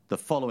The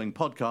following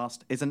podcast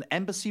is an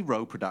Embassy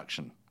Row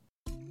production.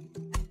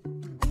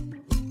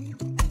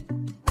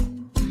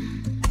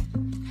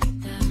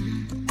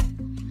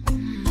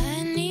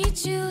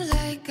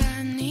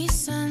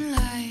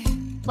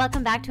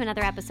 Welcome back to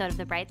another episode of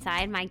The Bright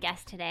Side. My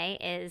guest today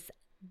is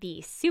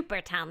the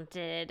super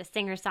talented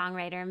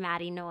singer-songwriter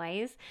Maddie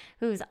Noise,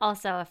 who's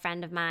also a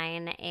friend of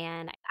mine.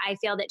 And I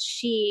feel that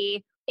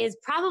she is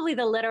probably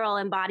the literal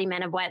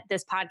embodiment of what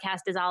this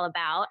podcast is all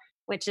about,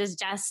 which is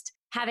just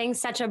having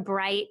such a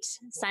bright,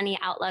 sunny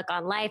outlook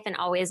on life and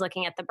always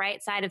looking at the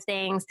bright side of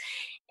things.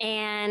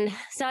 And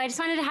so I just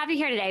wanted to have you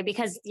here today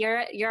because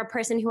you're a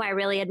person who I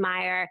really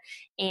admire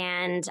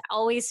and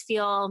always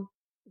feel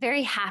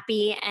very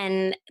happy.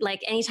 And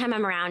like anytime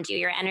I'm around you,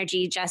 your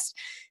energy just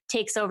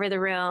takes over the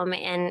room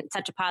in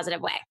such a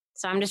positive way.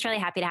 So I'm just really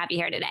happy to have you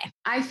here today.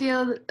 I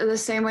feel the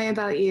same way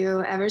about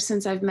you. Ever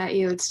since I've met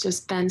you, it's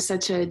just been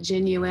such a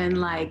genuine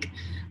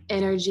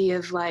energy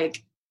of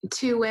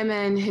two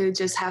women who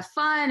just have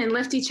fun and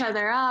lift each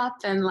other up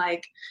and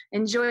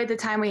enjoy the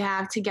time we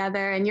have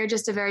together. And you're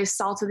just a very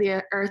salt of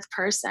the earth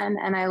person.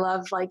 And I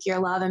love your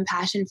love and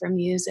passion for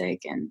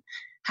music and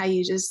how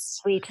you just,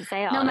 sweet to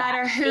say all no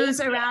matter that.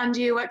 who's around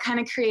you, what kind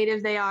of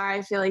creative they are,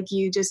 I feel like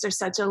you just are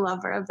such a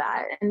lover of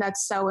that. And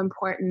that's so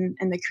important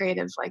in the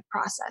creative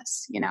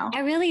process, you know?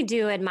 I really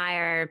do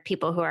admire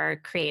people who are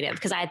creative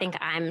because I think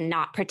I'm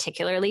not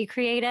particularly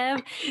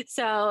creative.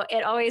 So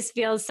it always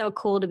feels so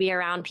cool to be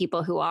around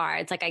people who are.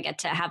 It's like I get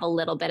to have a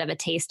little bit of a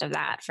taste of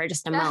that for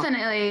just a moment.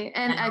 Definitely.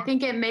 And I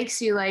think it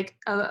makes you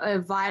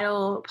a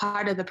vital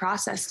part of the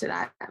process to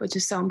that, which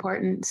is so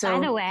important. So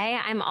by the way,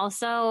 I'm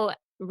also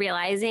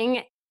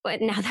realizing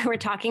now that we're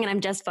talking and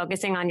I'm just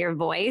focusing on your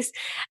voice,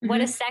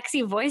 what a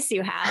sexy voice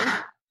you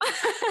have.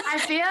 I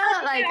feel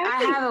like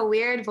I have a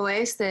weird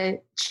voice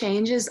that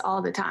changes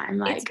all the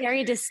time. It's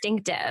very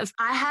distinctive.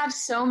 I have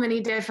so many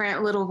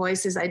different little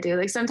voices I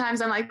do.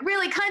 Sometimes I'm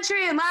really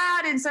country and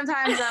loud, and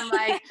sometimes I'm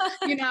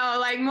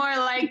more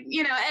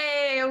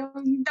hey,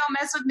 don't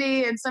mess with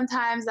me. And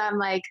sometimes I'm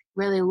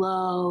really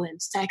low and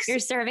sexy. You're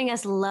serving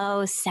us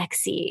low,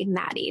 sexy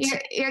Maddie.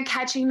 You're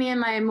catching me in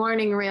my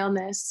morning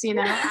realness,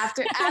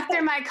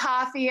 after my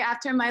coffee,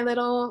 after my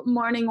little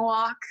morning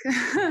walk.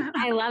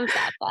 I love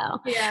that though.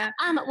 Yeah.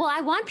 Well,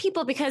 I want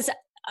people, because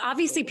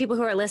obviously people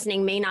who are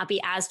listening may not be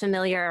as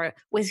familiar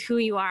with who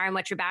you are and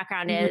what your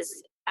background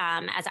is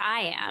as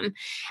I am.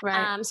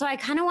 Right. So I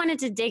kind of wanted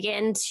to dig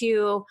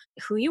into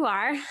who you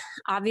are.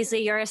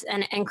 Obviously, you're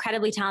an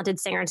incredibly talented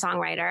singer and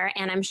songwriter,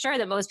 and I'm sure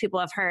that most people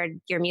have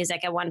heard your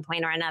music at one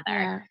point or another.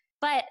 Yeah.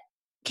 But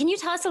can you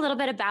tell us a little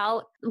bit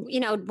about,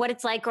 what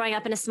it's like growing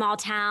up in a small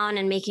town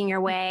and making your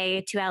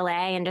way to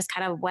LA and just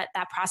kind of what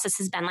that process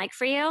has been like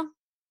for you?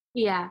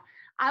 Yeah,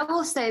 I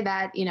will say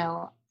that,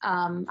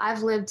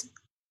 I've lived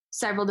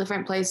several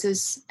different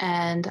places,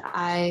 and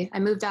I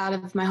moved out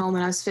of my home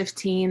when I was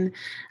 15.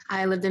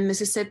 I lived in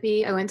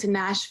Mississippi. I went to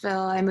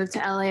Nashville. I moved to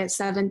LA at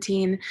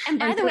 17. And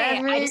by the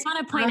way, I just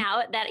want to point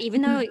out that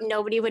even though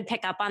nobody would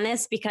pick up on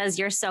this because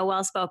you're so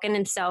well-spoken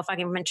and so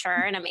fucking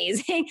mature and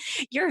amazing,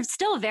 you're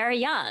still very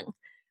young.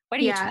 What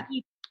are you?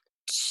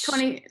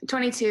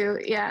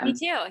 22. Yeah.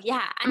 22.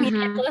 Yeah. I mean,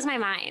 it blows my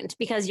mind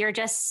because you're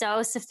just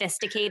so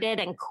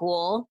sophisticated and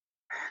cool.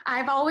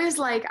 I've always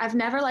I've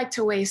never liked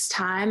to waste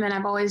time, and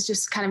I've always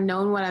just kind of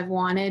known what I've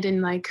wanted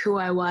and who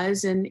I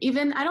was. And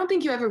even, I don't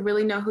think you ever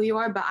really know who you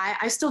are, but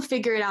I still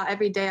figure it out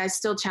every day. I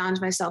still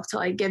challenge myself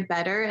to get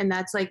better. And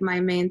that's my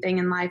main thing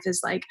in life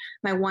is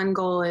my one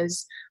goal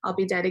is I'll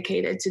be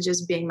dedicated to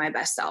just being my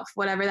best self,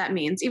 whatever that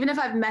means. Even if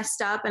I've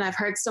messed up and I've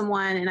hurt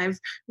someone and I've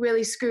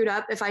really screwed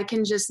up, if I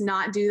can just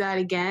not do that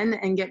again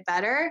and get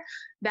better,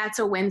 that's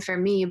a win for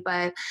me.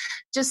 But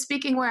just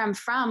speaking where I'm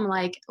from,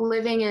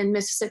 living in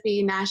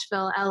Mississippi,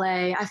 Nashville,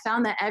 LA, I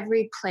found that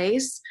every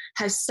place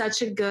has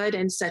such a good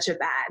and such a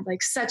bad,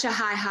 such a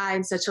high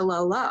and such a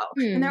low.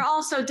 And they're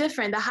all so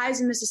different. The highs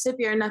in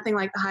Mississippi are nothing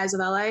like the highs of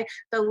LA.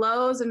 The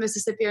lows in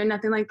Mississippi are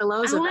nothing like the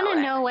lows of LA. I want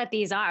to know what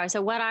these are.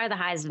 So what are the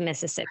highs of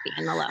Mississippi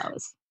and the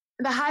lows?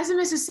 The highs of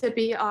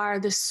Mississippi are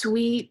the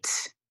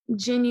sweet,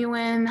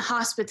 genuine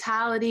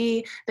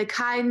hospitality, the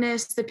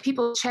kindness, the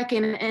people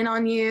checking in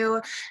on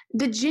you,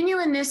 the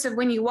genuineness of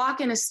when you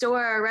walk in a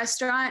store or a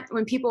restaurant,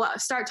 when people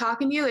start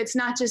talking to you, it's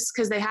not just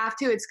because they have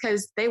to, it's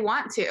because they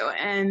want to.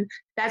 And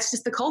that's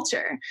just the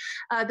culture.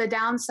 The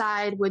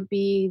downside would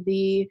be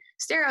the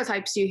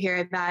stereotypes you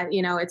hear that,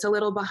 it's a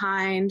little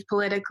behind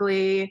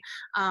politically,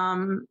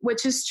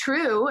 which is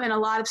true in a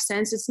lot of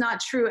sense. It's not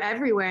true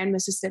everywhere in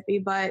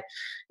Mississippi, but,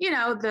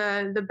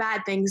 the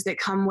bad things that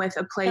come with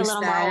a place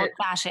more that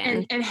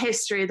in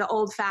history, the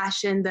old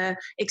fashioned, the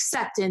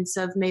acceptance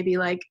of maybe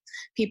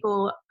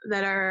people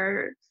that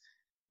are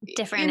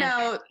different.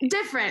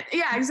 Different.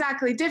 Yeah,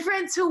 exactly.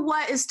 Different to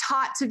what is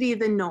taught to be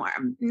the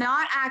norm.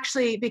 Not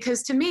actually,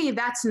 because to me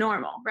that's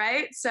normal,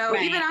 right? So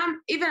right.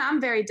 even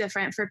I'm very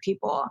different for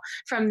people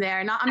from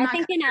there. I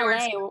think in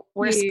LA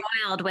we're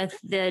spoiled with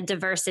the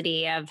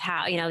diversity of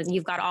how,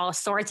 you've got all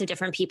sorts of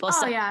different people.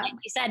 Oh, so yeah. like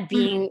you said,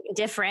 being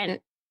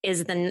different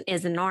is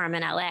the norm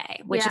in LA,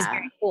 which is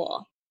very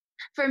cool.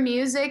 For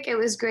music, it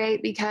was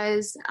great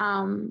because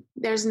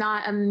there's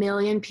not a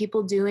million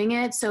people doing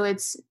it. So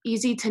it's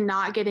easy to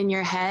not get in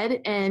your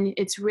head. And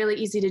it's really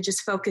easy to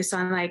just focus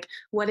on like,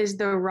 what is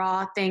the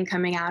raw thing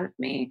coming out of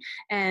me?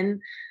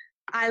 And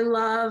I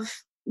love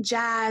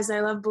jazz, I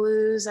love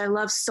blues, I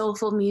love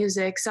soulful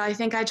music. So I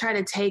think I try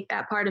to take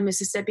that part of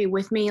Mississippi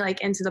with me, like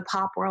into the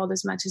pop world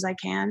as much as I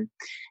can.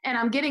 And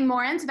I'm getting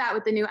more into that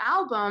with the new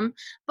album.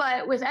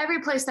 But with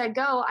every place I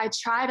go, I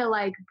try to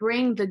like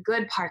bring the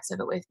good parts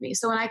of it with me.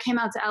 So when I came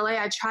out to LA,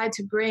 I tried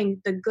to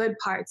bring the good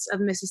parts of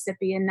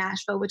Mississippi and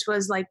Nashville, which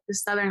was like the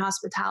Southern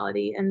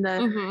hospitality and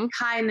the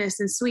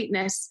kindness and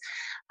sweetness.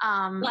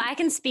 Well, I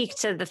can speak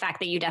to the fact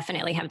that you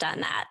definitely have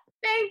done that.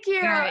 Thank you.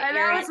 And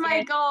that was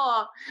my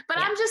goal. But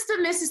I'm just a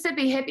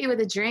Mississippi hippie with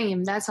a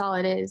dream. That's all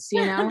it is,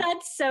 you know?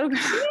 That's so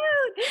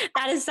cute.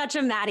 That is such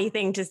a Maddie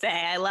thing to say.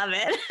 I love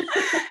it.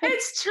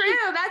 It's true.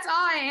 That's all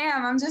I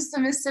am. I'm just a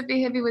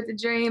Mississippi hippie with a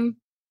dream.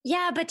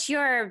 Yeah, but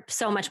you're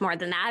so much more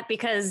than that,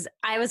 because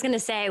I was going to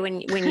say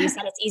when you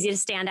said it's easy to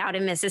stand out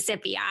in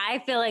Mississippi,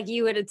 I feel like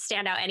you would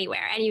stand out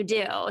anywhere, and you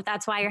do.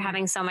 That's why you're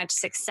having so much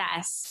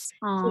success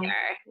here,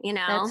 you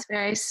know? That's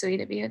very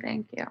sweet of you.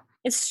 Thank you.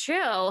 It's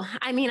true.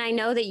 I mean, I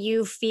know that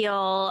you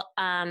feel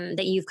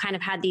that you've kind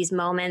of had these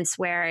moments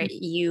where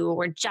you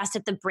were just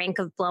at the brink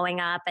of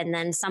blowing up and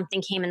then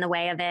something came in the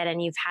way of it,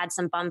 and you've had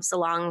some bumps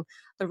along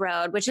the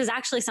road, which is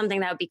actually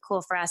something that would be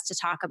cool for us to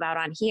talk about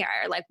on here.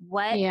 Like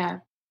what,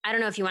 I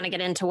don't know if you want to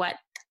get into what,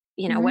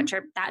 you know, what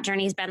that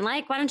journey's been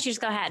like. Why don't you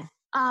just go ahead?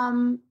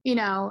 You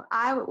know,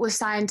 I was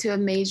signed to a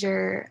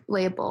major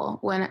label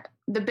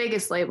the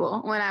biggest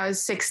label when I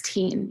was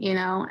 16, you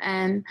know,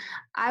 and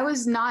I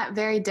was not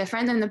very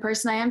different than the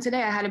person I am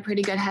today. I had a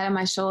pretty good head on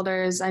my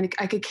shoulders. I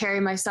could carry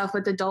myself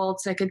with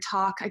adults. I could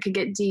talk, I could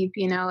get deep,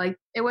 you know, like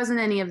it wasn't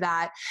any of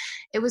that.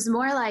 It was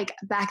more like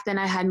back then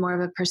I had more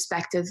of a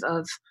perspective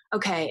of,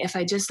 okay, if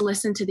I just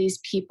listen to these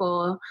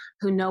people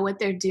who know what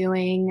they're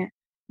doing,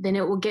 then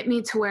it will get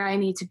me to where I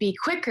need to be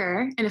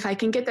quicker. And if I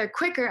can get there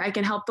quicker, I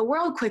can help the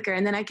world quicker.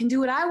 And then I can do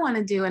what I want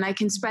to do and I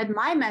can spread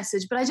my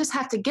message, but I just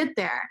have to get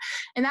there.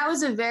 And that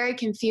was a very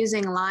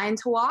confusing line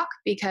to walk,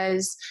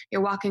 because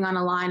you're walking on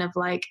a line of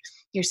like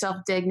your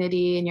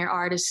self-dignity and your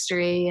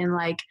artistry and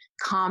like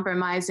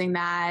compromising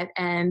that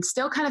and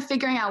still kind of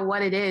figuring out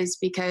what it is,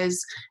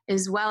 because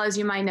as well as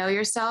you might know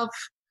yourself,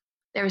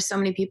 there were so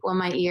many people in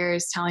my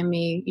ears telling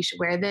me, you should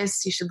wear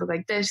this, you should look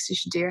like this, you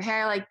should do your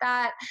hair like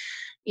that.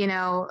 You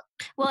know,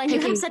 well, and you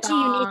have such a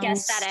unique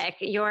aesthetic.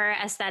 Your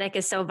aesthetic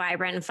is so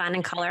vibrant and fun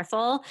and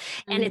colorful,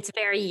 and it's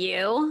very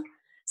you.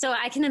 So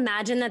I can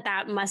imagine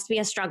that must be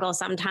a struggle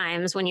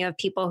sometimes when you have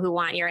people who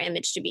want your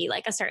image to be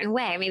like a certain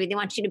way. Maybe they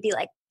want you to be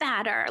like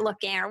fatter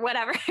looking or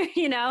whatever,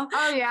 you know?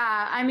 Oh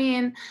yeah. I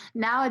mean,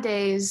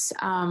 nowadays,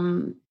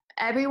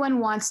 everyone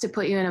wants to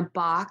put you in a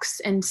box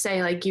and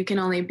say like, you can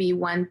only be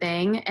one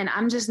thing. And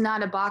I'm just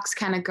not a box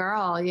kind of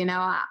girl, you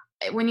know?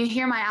 When you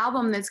hear my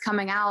album that's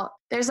coming out,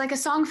 there's like a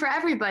song for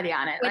everybody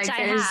on it. Which like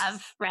I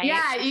have, right?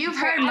 Yeah, you've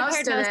heard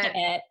most of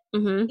it.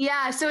 Mm-hmm.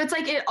 Yeah, so it's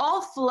like it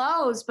all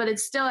flows, but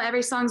it's still,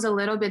 every song's a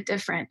little bit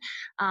different.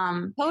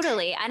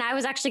 Totally. And I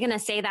was actually going to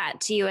say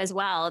that to you as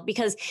well,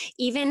 because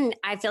even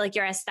I feel like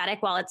your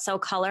aesthetic, while it's so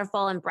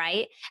colorful and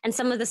bright, and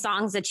some of the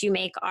songs that you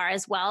make are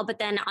as well, but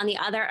then on the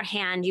other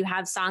hand, you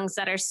have songs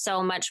that are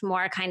so much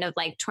more kind of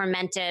like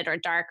tormented or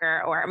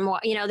darker or more,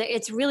 you know,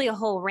 it's really a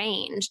whole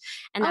range.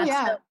 And that's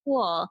so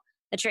cool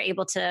that you're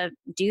able to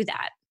do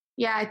that.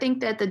 Yeah, I think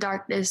that the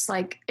darkness,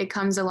 like it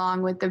comes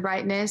along with the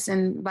brightness.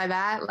 And by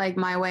that, like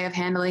my way of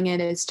handling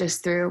it is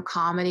just through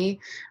comedy,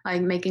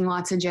 like making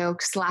lots of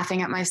jokes,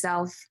 laughing at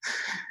myself,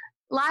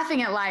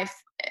 laughing at life.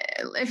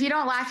 If you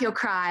don't laugh, you'll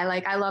cry.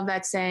 Like, I love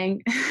that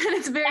saying.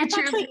 It's very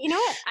true. Actually, you know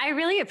what? I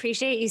really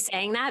appreciate you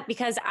saying that,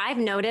 because I've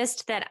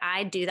noticed that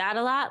I do that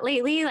a lot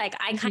lately. Like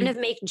I kind of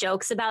make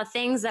jokes about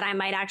things that I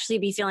might actually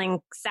be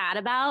feeling sad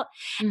about.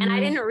 And I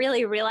didn't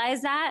really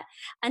realize that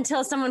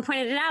until someone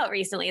pointed it out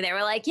recently. They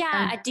were like,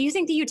 yeah, do you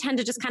think that you tend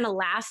to just kind of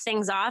laugh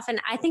things off?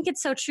 And I think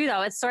it's so true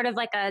though. It's sort of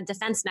like a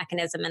defense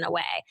mechanism in a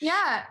way.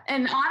 Yeah.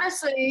 And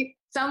honestly,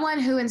 someone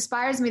who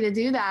inspires me to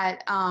do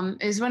that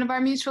is one of our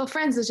mutual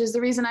friends, which is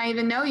the reason I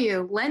even know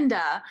you,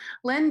 Linda.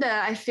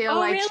 Linda, I feel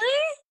like.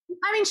 Really?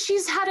 I mean,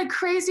 she's had a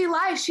crazy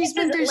life. She's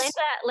been through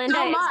Linda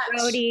so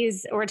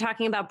much. We're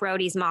talking about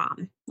Brody's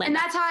mom. Linda. And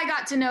that's how I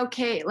got to know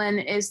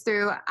Caitlin, is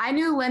through, I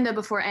knew Linda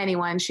before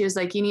anyone. She was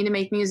like, you need to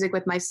make music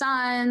with my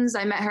sons.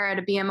 I met her at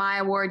a BMI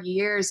award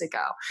years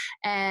ago.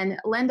 And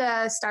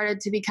Linda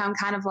started to become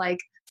kind of like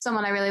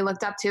someone I really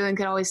looked up to and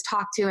could always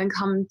talk to and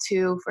come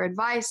to for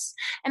advice.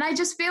 And I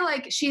just feel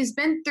like she's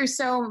been through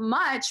so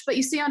much, but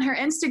you see on her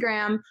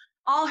Instagram,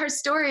 all her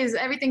stories,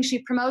 everything she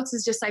promotes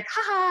is just like,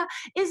 haha,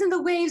 isn't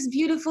the waves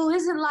beautiful?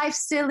 Isn't life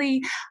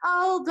silly?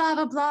 Oh, blah,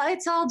 blah, blah.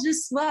 It's all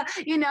just, blah,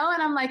 you know?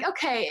 And I'm like,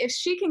 okay, if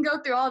she can go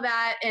through all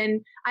that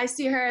and I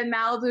see her in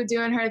Malibu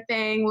doing her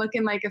thing,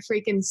 looking like a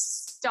freaking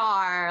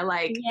star,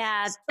 like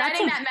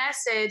spreading that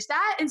message,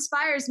 that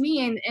inspires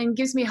me and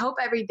gives me hope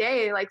every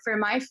day, like for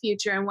my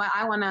future and what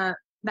I want to,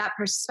 that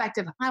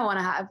perspective I want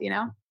to have, you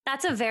know?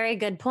 That's a very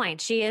good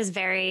point. She is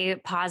very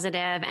positive,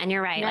 and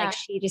you're right. Yeah. Like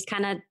she just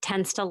kind of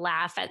tends to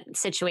laugh at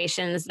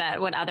situations that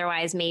would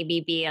otherwise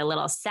maybe be a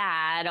little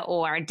sad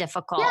or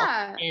difficult,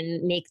 Yeah.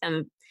 and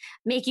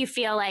make you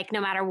feel like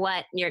no matter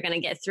what, you're going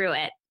to get through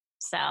it.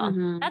 So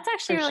that's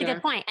actually a really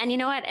good point. And you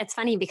know what? It's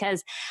funny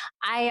because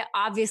I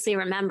obviously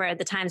remember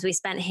the times we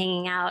spent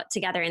hanging out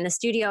together in the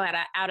studio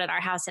out at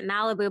our house in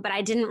Malibu, but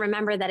I didn't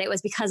remember that it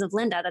was because of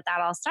Linda that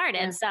all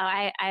started. Yeah. So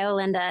I owe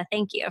Linda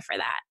thank you for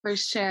that. For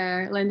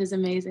sure. Linda's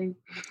amazing.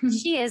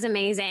 She is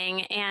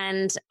amazing.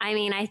 And I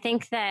mean, I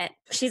think that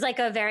she's like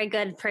a very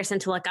good person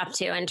to look up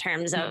to in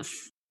terms of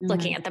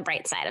looking at the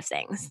bright side of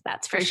things.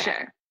 That's for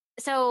sure.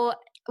 So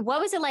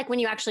what was it like when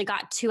you actually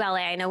got to LA?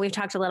 I know we've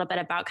talked a little bit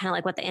about kind of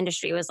like what the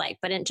industry was like,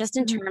 but in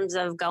terms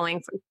of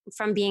going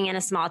from being in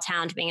a small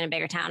town to being in a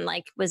bigger town,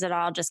 like, was it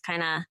all just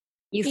kind of,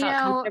 you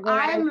felt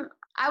comfortable?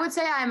 I would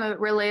say I'm a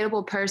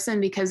relatable person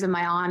because of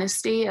my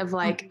honesty of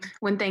like,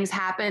 when things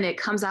happen, it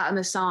comes out in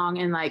the song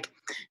and like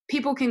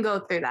people can go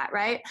through that.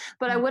 Right.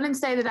 But I wouldn't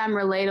say that I'm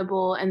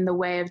relatable in the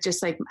way of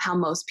just like how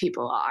most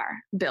people are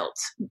built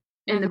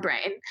in the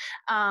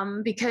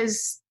brain.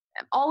 Because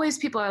always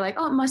people are like,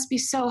 oh, it must be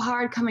so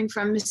hard coming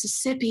from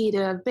Mississippi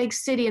to a big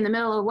city in the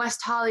middle of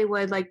West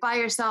Hollywood, like by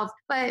yourself.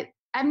 But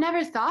I've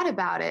never thought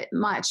about it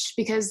much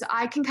because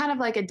I can kind of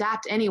like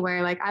adapt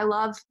anywhere. Like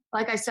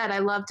I said, I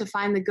love to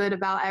find the good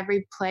about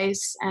every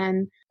place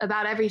and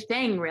about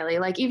everything really.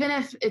 Like, even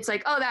if it's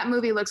like, oh, that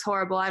movie looks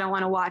horrible, I don't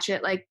want to watch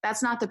it. Like,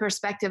 that's not the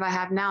perspective I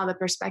have now. The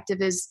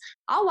perspective is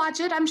I'll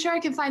watch it. I'm sure I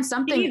can find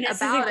something about it.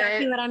 This is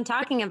exactly what I'm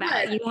talking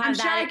about. You have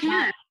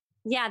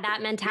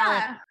that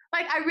mentality. Yeah.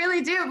 Like, I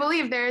really do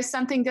believe there is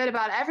something good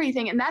about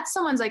everything. And that's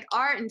someone's like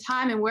art and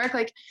time and work.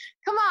 Like,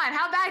 come on,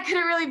 how bad could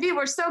it really be?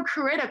 We're so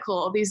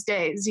critical these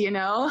days, you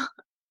know?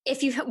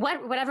 If you've,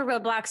 whatever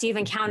roadblocks you've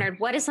encountered,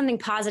 what is something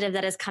positive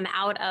that has come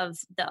out of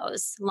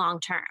those long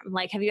term?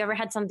 Like, have you ever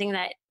had something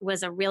that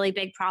was a really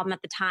big problem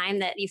at the time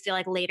that you feel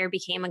like later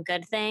became a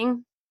good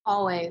thing?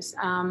 Always.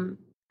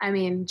 I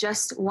mean,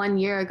 just 1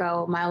 year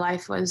ago, my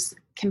life was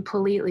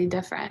completely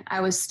different. I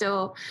was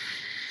still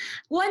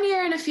 1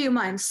 year and a few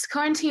months.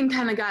 Quarantine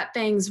kind of got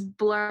things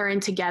blurring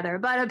together.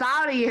 But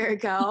about a year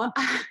ago,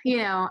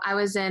 I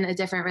was in a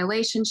different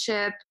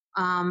relationship.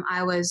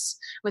 I was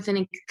within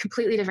a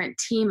completely different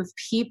team of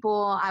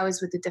people. I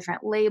was with a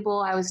different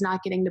label. I was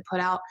not getting to put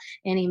out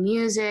any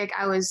music.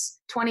 I was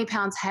 20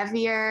 pounds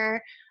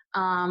heavier.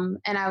 And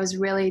I was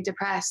really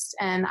depressed,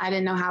 and I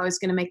didn't know how I was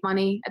going to make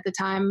money at the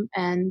time.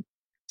 And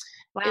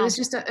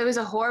it was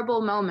a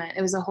horrible moment.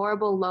 It was a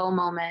horrible low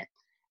moment.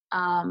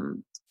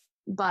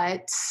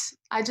 But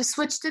I just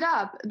switched it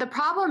up. The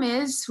problem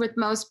is with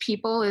most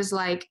people is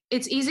like,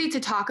 it's easy to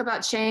talk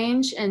about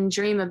change and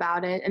dream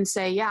about it and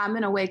say, yeah, I'm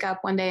going to wake up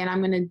one day and I'm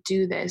going to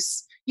do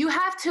this. You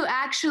have to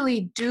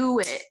actually do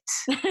it.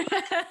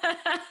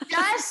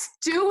 Just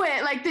do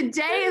it. Like, the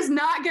day is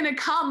not going to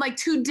come. Like,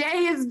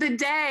 today is the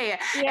day.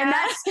 Yeah.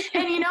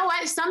 And you know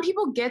what? Some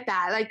people get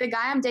that. Like, the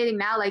guy I'm dating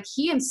now, like,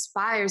 he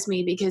inspires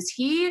me because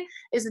he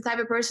is the type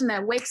of person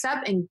that wakes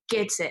up and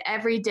gets it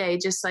every day.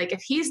 Just like,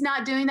 if he's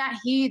not doing that,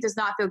 he does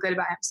not feel good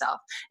about himself.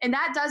 And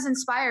that does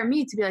inspire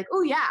me to be like,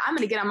 oh yeah, I'm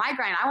going to get on my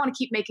grind. I want to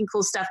keep making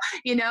cool stuff.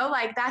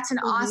 Like, that's an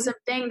awesome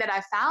thing that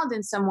I found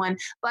in someone.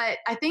 But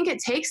I think it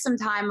takes some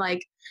time,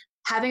 like,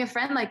 having a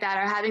friend like that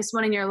or having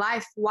someone in your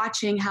life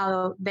watching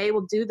how they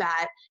will do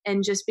that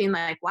and just being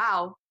like,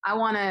 wow, I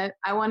want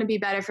to be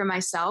better for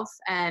myself.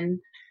 And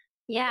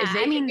if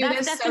they can do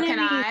this, so can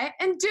I,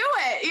 and do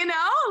it,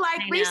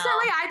 like recently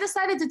I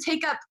decided to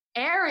take up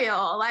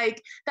aerial.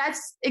 Like,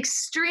 that's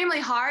extremely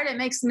hard. It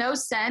makes no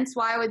sense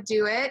why I would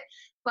do it,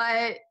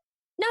 but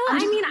no,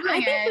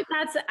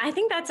 I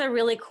think that's a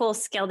really cool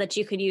skill that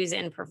you could use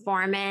in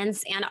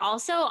performance. And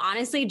also,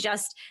 honestly,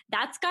 just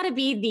that's got to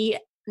be the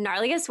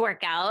gnarliest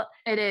workout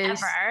it is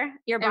ever.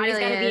 Your body's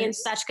got to be in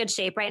such good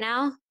shape right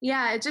now.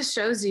 Yeah, it just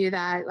shows you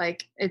that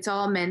like it's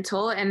all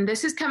mental. And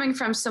this is coming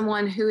from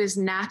someone who is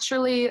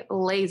naturally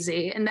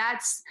lazy. And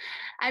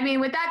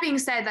with that being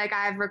said, like,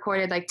 I've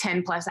recorded like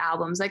 10 plus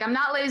albums. Like, I'm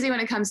not lazy when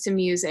it comes to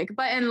music,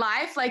 but in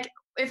life, like,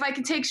 if I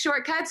can take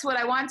shortcuts, would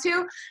I want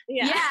to?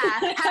 Yeah.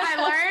 Have I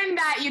learned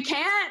that you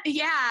can't?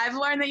 Yeah, I've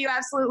learned that you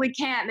absolutely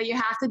can't, that you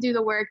have to do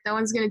the work. No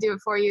one's going to do it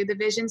for you. The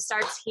vision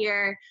starts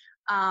here.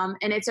 And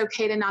it's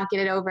okay to not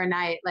get it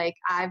overnight. Like,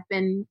 I've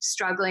been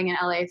struggling in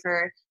LA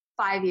for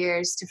 5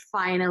 years to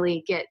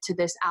finally get to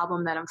this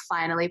album that I'm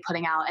finally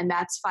putting out. And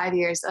that's 5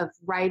 years of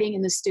writing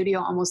in the studio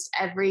almost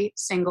every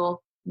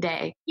single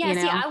day. Yeah,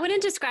 see, I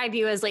wouldn't describe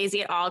you as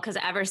lazy at all, because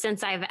ever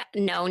since I've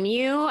known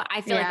you,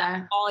 I feel like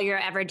that's all you're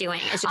ever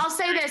doing. I'll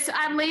say this,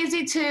 I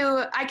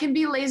can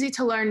be lazy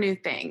to learn new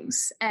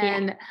things.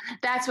 And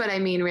that's what I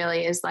mean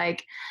really is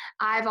like,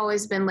 I've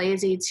always been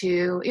lazy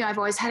to, I've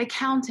always had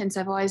accountants.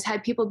 I've always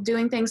had people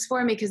doing things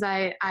for me because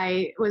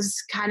I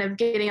was kind of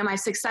getting on my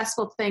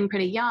successful thing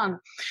pretty young.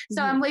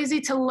 So I'm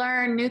lazy to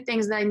learn new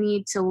things that I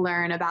need to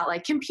learn about,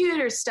 like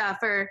computer stuff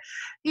or,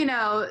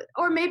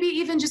 or maybe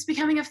even just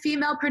becoming a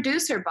female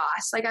producer. producer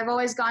boss. Like I've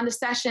always gone to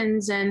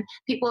sessions and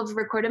people have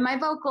recorded my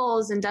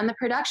vocals and done the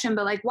production,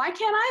 but like, why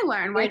can't I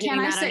learn? Why can't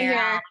I sit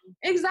here?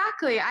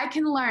 Exactly. I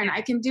can learn.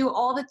 I can do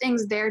all the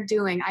things they're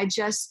doing. I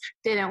just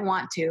didn't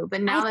want to.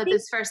 But now that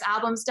this first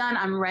album's done,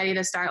 I'm ready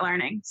to start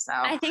learning. So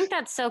I think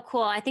that's so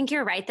cool. I think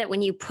you're right that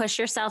when you push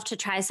yourself to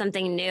try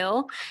something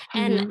new,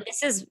 and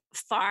this is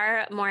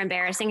far more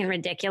embarrassing and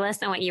ridiculous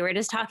than what you were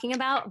just talking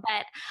about,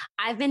 but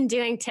I've been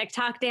doing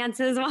TikTok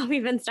dances while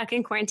we've been stuck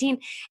in quarantine,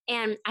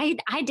 and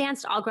I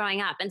danced all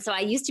growing up. And so I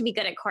used to be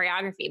good at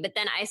choreography, but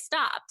then I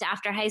stopped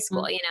after high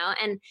school, you know,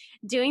 and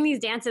doing these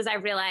dances, I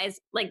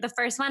realized like the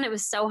first one, it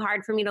was so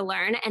hard for me to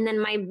learn. And then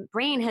my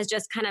brain has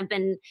just kind of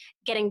been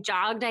getting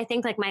jogged. I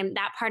think like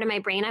that part of my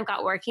brain I've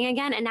got working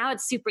again. And now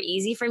it's super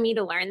easy for me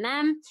to learn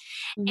them.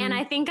 And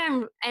I think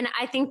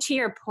to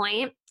your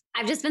point,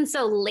 I've just been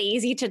so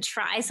lazy to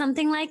try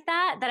something like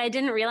that I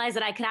didn't realize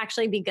that I could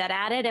actually be good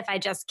at it if I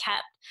just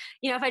kept,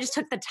 you know, if I just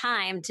took the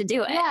time to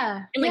do it.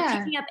 Yeah. And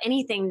like picking up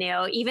anything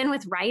new, even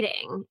with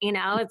writing, you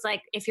know, it's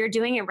like if you're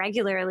doing it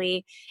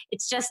regularly,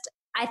 it's just,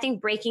 I think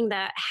breaking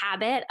the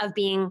habit of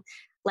being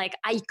like,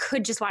 I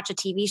could just watch a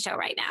TV show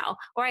right now,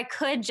 or I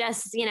could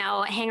just, you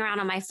know, hang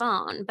around on my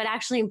phone, but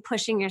actually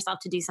pushing yourself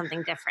to do something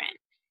different.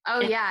 Oh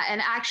yeah.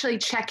 And actually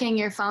checking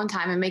your phone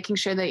time and making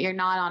sure that you're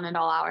not on at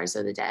all hours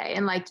of the day.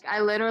 And like, I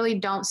literally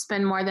don't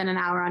spend more than an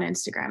hour on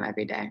Instagram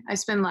every day. I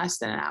spend less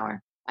than an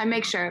hour. I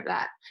make sure of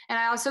that. And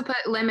I also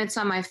put limits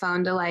on my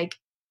phone to like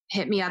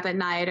hit me up at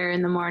night or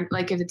in the morning.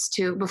 Like if it's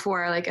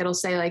before, like it'll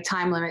say like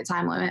time limit,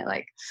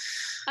 like.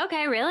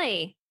 Okay.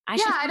 Really? I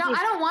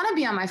don't want to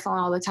be on my phone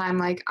all the time.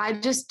 Like I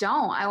just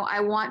don't. I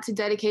want to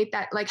dedicate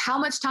that. Like how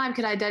much time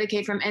could I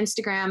dedicate from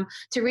Instagram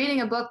to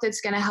reading a book that's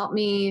going to help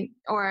me,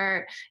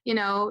 or, you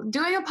know,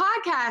 doing a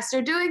podcast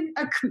or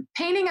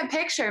painting a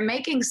picture,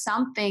 making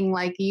something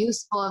like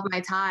useful of my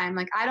time.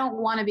 Like I don't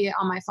want to be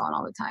on my phone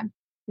all the time.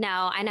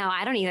 No, I know.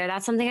 I don't either.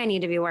 That's something I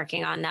need to be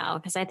working on though,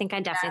 because I think I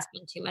definitely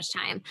spend too much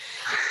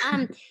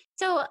time.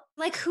 So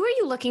like, who are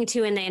you looking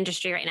to in the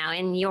industry right now,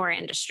 in your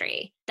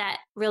industry, that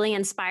really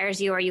inspires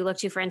you or you look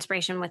to for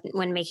inspiration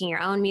when making your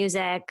own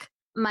music?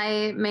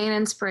 My main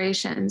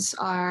inspirations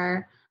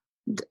are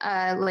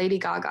Lady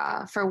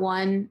Gaga. For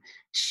one,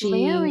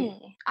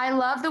 I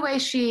love the way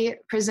she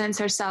presents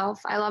herself.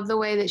 I love the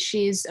way that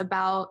she's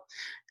about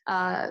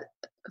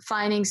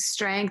finding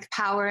strength,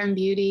 power, and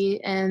beauty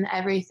in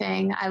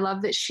everything. I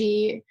love that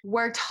she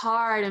worked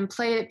hard and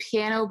played at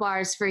piano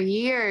bars for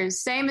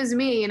years. Same as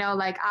me, you know,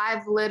 like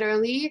I've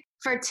literally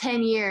for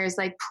 10 years,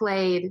 like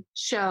played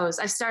shows.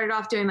 I started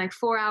off doing like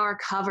 4-hour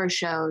cover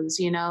shows,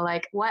 you know,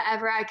 like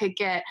whatever I could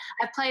get.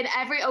 I've played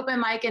every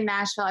open mic in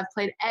Nashville. I've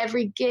played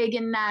every gig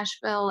in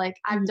Nashville. Like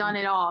I've done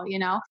it all, you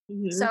know?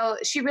 So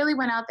she really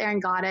went out there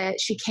and got it.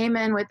 She came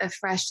in with a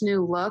fresh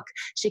new look.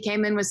 She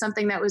came in with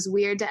something that was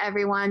weird to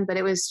everyone, but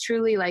it was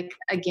truly like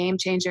a game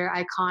changer,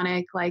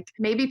 iconic. Like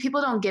maybe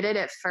people don't get it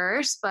at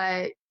first,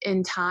 but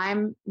in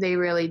time they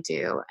really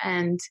do.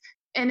 And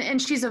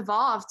she's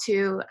evolved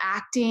to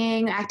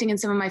acting in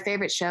some of my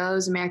favorite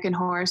shows, American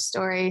Horror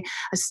Story,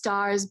 A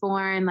Star Is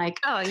Born, like,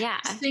 oh yeah,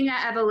 seeing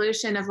that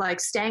evolution of like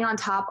staying on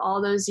top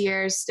all those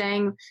years,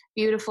 staying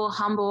beautiful,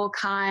 humble,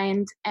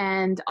 kind,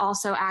 and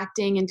also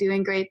acting and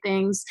doing great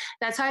things.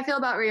 That's how I feel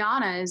about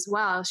Rihanna as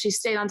well. She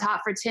stayed on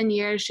top for 10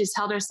 years. She's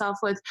held herself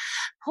with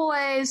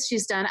poise.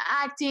 She's done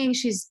acting.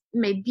 She's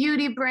made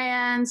beauty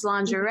brands,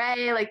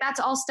 lingerie. Like that's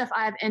all stuff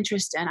I have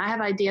interest in. I have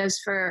ideas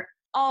for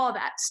all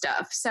that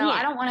stuff. So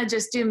I don't want to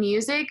just do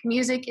music.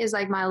 Music is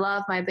like my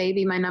love, my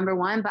baby, my number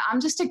one, but I'm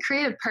just a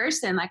creative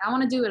person. Like I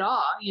want to do it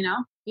all, you know?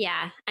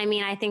 Yeah. I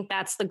mean, I think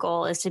that's the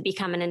goal, is to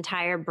become an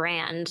entire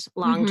brand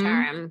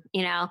long-term,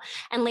 you know?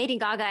 And Lady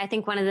Gaga, I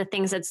think one of the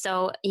things that's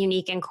so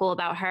unique and cool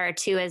about her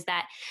too, is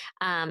that,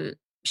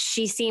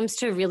 she seems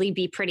to really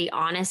be pretty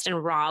honest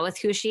and raw with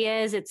who she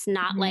is. It's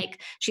not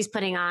like she's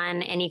putting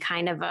on any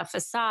kind of a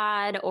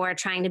facade or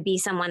trying to be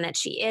someone that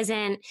she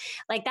isn't.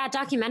 Like that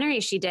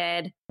documentary she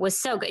did was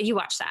so good. You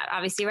watched that,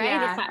 obviously, right?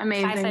 Yeah,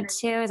 amazing.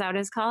 5'2", is that what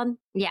it's called?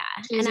 Yeah.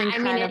 She's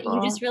incredible. I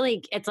mean, you just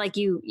really, it's like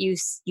you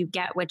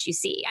get what you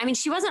see. I mean,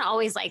 she wasn't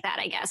always like that,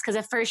 I guess, because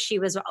at first she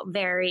was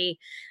very,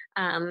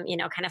 you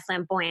know, kind of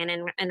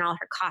flamboyant and all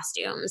her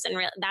costumes. And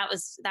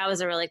that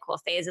was a really cool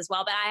phase as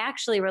well. But I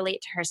actually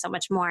relate to her so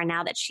much more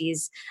now that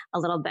she's a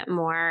little bit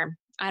more,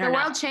 the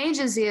world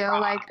changes you.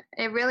 Like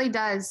it really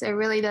does. It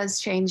really does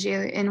change you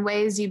in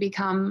ways you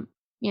become,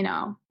 you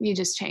know, you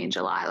just change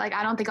a lot. Like,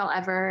 I don't think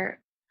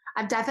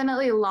I've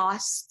definitely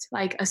lost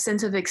like a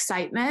sense of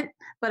excitement,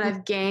 but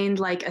I've gained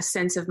like a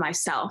sense of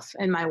myself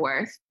and my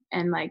worth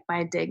and like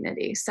my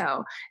dignity.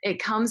 So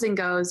it comes and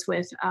goes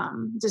with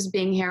just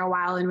being here a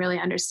while and really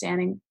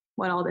understanding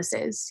what all this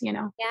is, you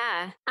know?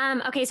 Yeah.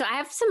 Okay. So I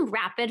have some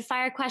rapid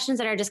fire questions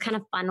that are just kind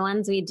of fun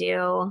ones we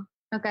do.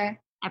 Okay.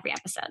 Every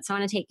episode. So I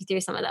want to take you through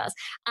some of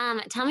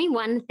those. Tell me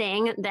one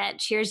thing that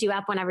cheers you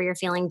up whenever you're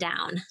feeling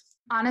down.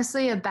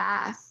 Honestly, a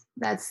bath.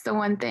 That's the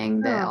one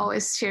thing that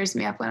always cheers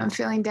me up when I'm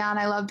feeling down.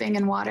 I love being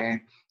in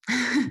water.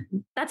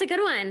 That's a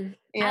good one.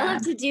 Yeah. I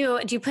love to do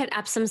you put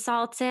Epsom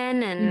salts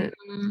in? And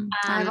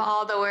I have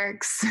all the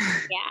works.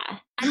 yeah,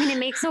 I mean, it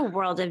makes a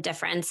world of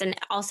difference. And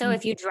also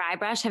if you dry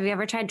brush, have you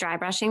ever tried dry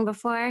brushing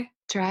before?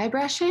 Dry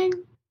brushing?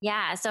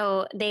 Yeah,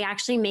 so they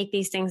actually make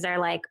these things. They're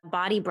like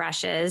body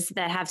brushes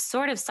that have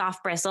sort of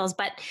soft bristles,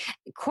 but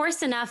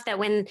coarse enough that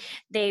when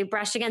they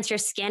brush against your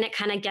skin, it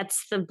kind of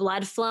gets the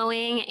blood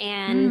flowing.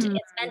 And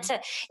it's meant to,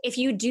 if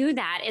you do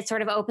that, it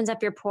sort of opens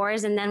up your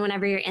pores. And then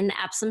whenever you're in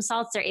the Epsom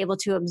salts, they're able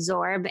to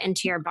absorb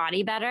into your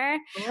body better.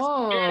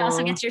 Oh. And it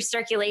also gets your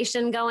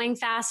circulation going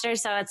faster.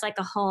 So it's like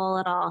a whole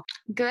little.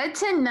 Good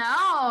to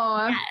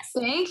know. Yes.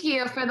 Thank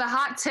you for the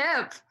hot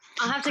tip.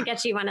 I'll have to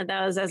get you one of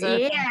those as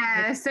a.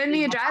 Yeah, send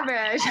me a dry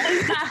brush.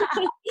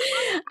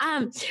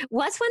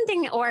 What's one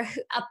thing or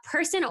a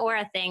person or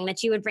a thing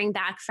that you would bring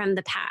back from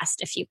the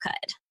past if you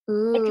could?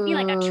 Ooh. It could be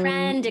like a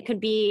trend. It could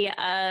be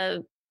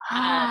a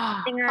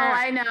singer. Oh,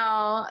 I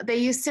know. They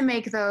used to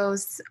make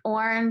those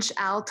orange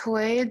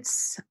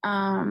Altoids.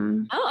 I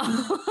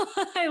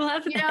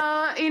love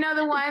that. You know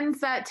the ones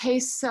that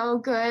taste so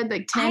good,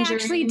 like tangerine.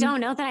 I actually don't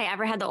know that I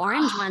ever had the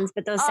orange ones,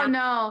 but those. Oh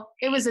no,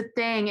 it was a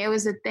thing. It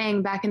was a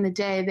thing back in the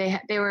day.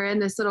 They were in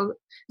this little. It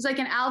was like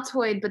an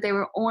Altoid, but they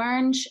were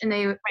orange and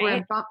they were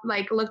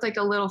like looked like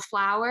a little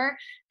flower.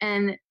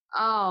 And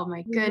oh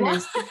my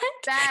goodness,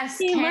 best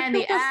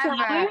candy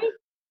ever.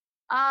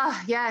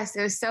 Oh, yes.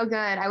 It was so good.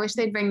 I wish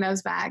they'd bring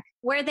those back.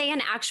 Were they an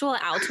actual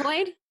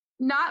Altoid?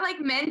 Not like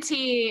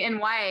minty and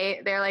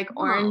white. They're like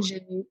orange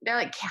and they're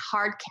like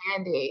hard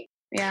candy.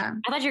 Yeah.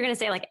 I thought you were going to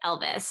say like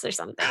Elvis or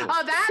something.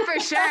 Oh, that for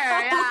sure.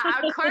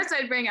 Yeah. Of course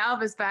I'd bring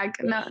Elvis back.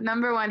 No,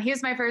 number one. He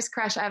was my first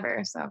crush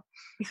ever. So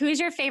who's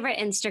your favorite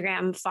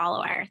Instagram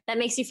follower that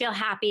makes you feel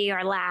happy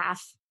or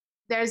laugh?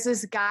 There's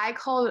this guy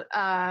called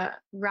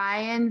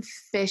Ryan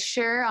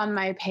Fisher on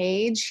my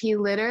page. He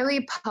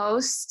literally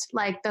posts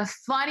like the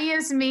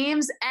funniest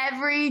memes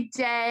every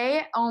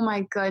day. Oh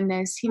my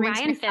goodness. He makes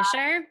Ryan Fisher?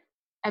 Laugh.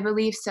 I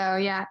believe so,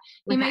 yeah.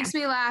 He makes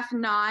me laugh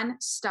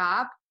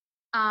nonstop.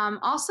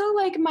 Also,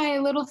 like my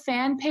little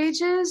fan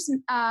pages,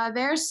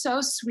 they're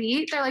so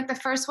sweet. They're like the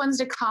first ones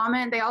to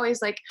comment. They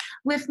always like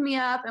lift me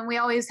up and we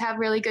always have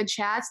really good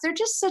chats. They're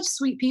just such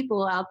sweet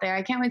people out there.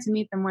 I can't wait to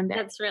meet them one day.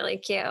 That's really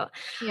cute.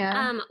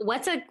 Yeah.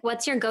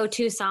 What's your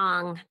go-to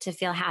song to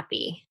feel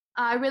happy?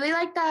 I really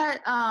like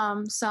that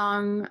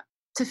song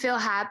to feel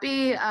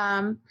happy.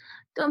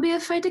 Don't be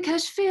afraid to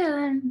catch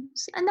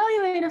feelings. I know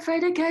you ain't afraid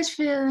to catch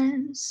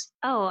feelings.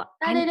 Oh,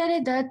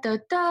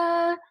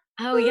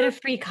 Oh, we get a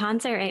free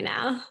concert right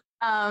now.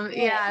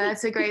 Yeah,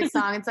 that's a great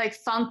song. It's like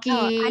funky.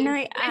 I know.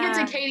 I think it's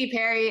a Katy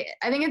Perry.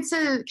 I think it's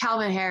a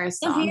Calvin Harris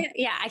song.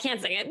 Yeah, I can't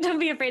sing it. Don't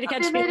be afraid to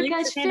catch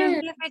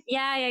feelings.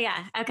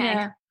 Yeah. Okay.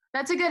 Yeah.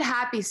 That's a good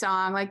happy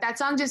song. Like that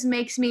song just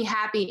makes me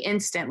happy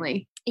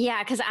instantly.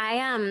 Yeah, because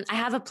I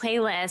have a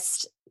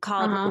playlist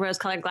called Rose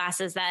Colored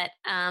Glasses that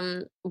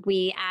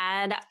we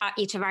add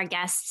each of our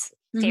guests'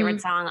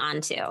 favorite song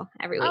onto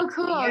every week. Oh,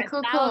 cool,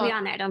 cool. That'll be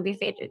on there. Don't be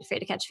afraid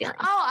to catch feelings.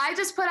 Oh, I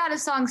just put out a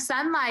song,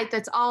 Sunlight,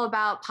 that's all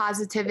about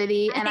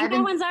positivity. I think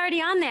that one's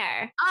already on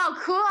there. Oh,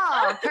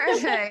 cool.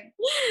 Perfect.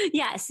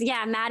 Yes.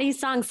 Yeah. Maddie's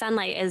song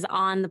Sunlight is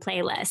on the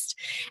playlist.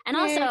 And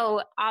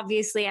also,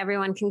 obviously,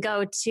 everyone can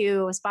go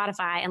to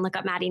Spotify and look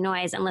up Maddie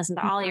Noise and listen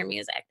to all your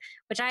music,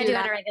 which I do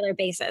on a regular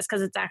basis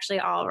because it's actually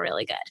all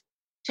really good.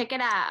 Check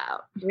it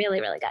out.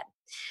 Really, really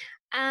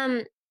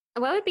good.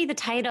 What would be the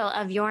title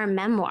of your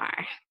memoir?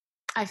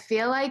 I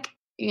feel like,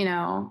 I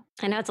know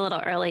it's a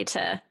little early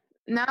to.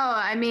 No,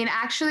 I mean,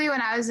 actually, when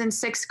I was in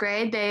 6th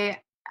grade, they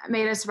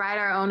made us write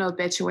our own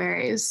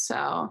obituaries.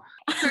 So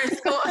for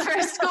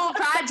a school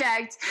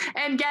project.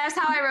 And guess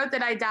how I wrote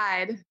that I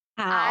died?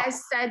 How? I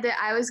said that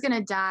I was going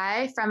to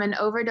die from an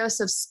overdose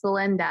of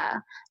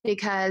Splenda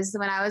because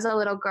when I was a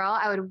little girl,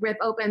 I would rip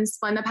open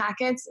Splenda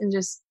packets and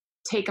just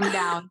take them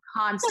down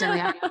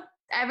constantly.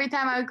 Every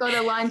time I would go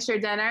to lunch or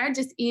dinner,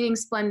 just eating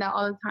Splenda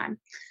all the time.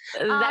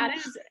 That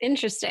is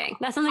interesting.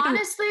 That sounds like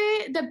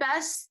honestly, the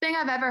best thing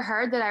I've ever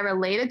heard that I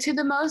related to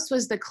the most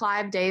was the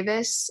Clive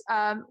Davis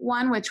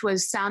one, which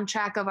was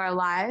Soundtrack of Our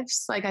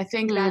Lives. Like, I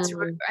think that's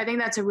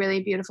a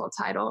really beautiful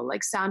title,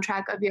 like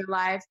Soundtrack of Your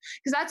Life.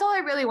 Because that's all I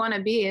really want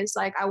to be is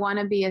like, I want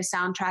to be a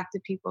soundtrack to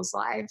people's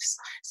lives.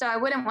 So I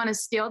wouldn't want to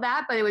steal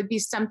that, but it would be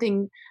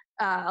something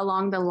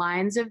along the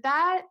lines of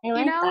that, I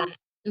like that.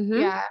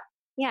 Mm-hmm. Yeah.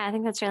 Yeah, I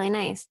think that's really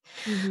nice.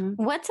 Mm-hmm.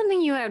 What's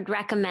something you would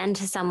recommend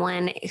to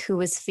someone who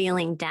was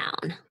feeling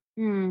down?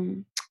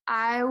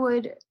 I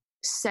would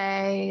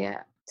say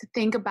to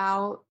think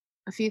about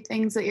a few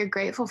things that you're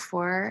grateful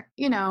for.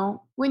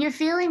 When you're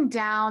feeling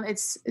down,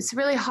 it's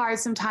really hard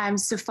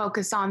sometimes to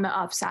focus on the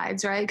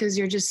upsides, right? Because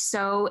you're just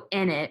so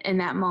in it in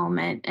that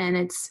moment. And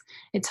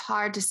it's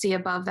hard to see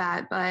above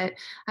that. But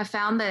I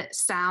found that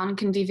sound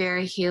can be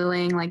very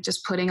healing, like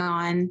just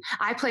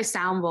I play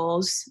sound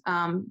bowls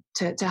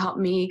to help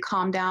me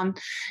calm down.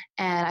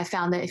 And I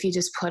found that if you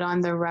just put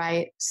on the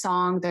right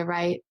song, the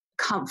right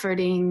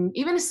comforting,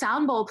 even a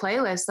sound bowl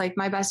playlist. Like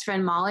my best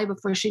friend Molly,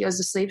 before she goes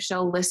to sleep,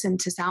 she'll listen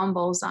to sound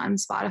bowls on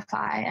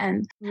Spotify.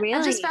 And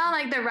I've just found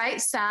like the right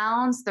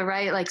sounds, the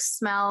right like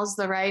smells,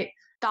 the right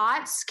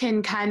thoughts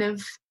can kind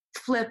of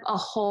flip a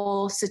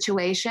whole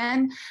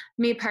situation.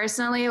 Me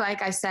personally,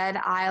 like I said,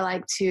 I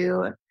like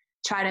to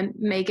try to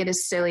make it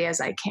as silly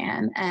as I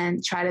can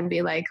and try to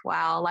be like,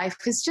 wow, life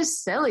is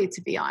just silly,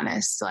 to be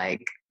honest.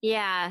 Like,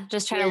 yeah,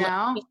 just try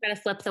to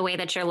flip the way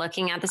that you're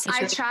looking at the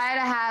situation.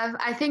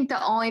 I think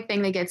the only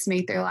thing that gets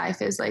me through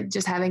life is like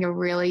just having a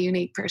really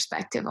unique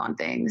perspective on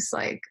things.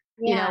 Like,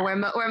 you know,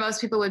 where most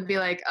people would be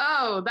like,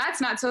 oh, that's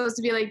not supposed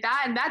to be like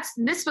that.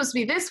 And this supposed to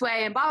be this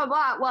way and blah, blah,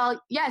 blah.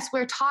 Well, yes,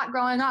 we're taught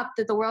growing up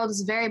that the world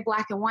is very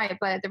black and white,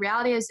 but the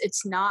reality is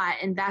it's not,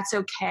 and that's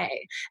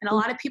okay. And a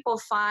lot of people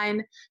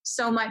find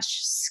so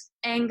much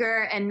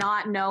anger and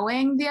not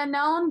knowing the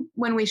unknown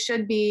when we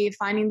should be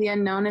finding the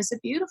unknown as a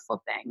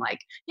beautiful thing. Like,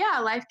 yeah,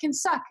 life can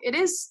suck. It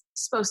is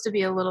supposed to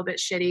be a little bit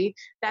shitty.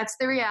 That's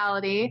the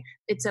reality.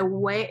 It's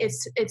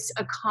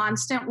a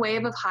constant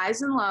wave of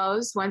highs and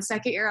lows. 1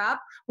 second you're up,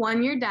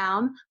 one you're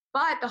down.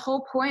 But the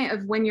whole point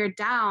of when you're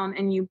down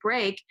and you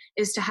break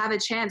is to have a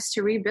chance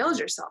to rebuild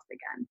yourself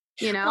again.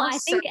 You know, well, I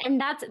think, and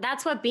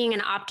that's what being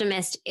an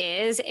optimist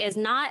is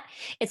not,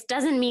 it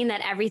doesn't mean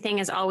that everything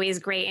is always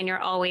great and you're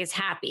always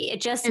happy.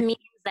 It just means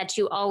that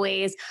you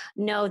always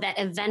know that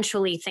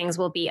eventually things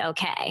will be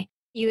okay.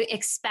 You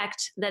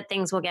expect that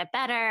things will get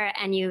better,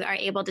 and you are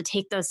able to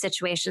take those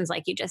situations,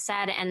 like you just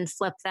said, and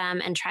flip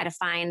them and try to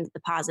find the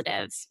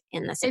positive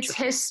in the situation.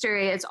 It's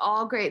history. It's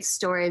all great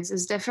stories.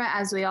 As different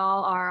as we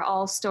all are,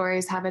 all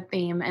stories have a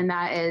theme, and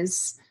that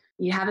is,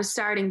 you have a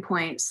starting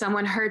point.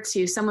 Someone hurts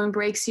you. Someone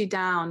breaks you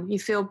down. You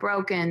feel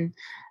broken.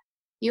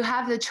 You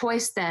have the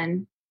choice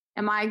then.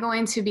 Am I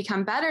going to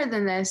become better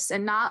than this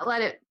and not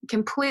let it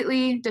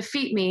completely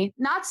defeat me?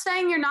 Not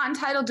saying you're not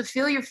entitled to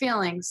feel your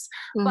feelings,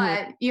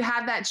 but you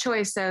have that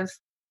choice of,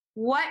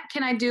 what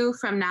can I do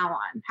from now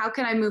on? How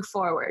can I move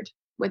forward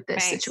with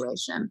this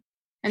situation?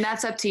 And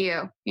that's up to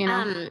you, you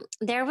know?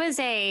 There was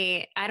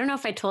I don't know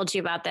if I told you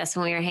about this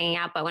when we were hanging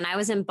out, but when I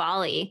was in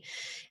Bali,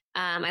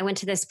 I went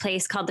to this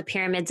place called the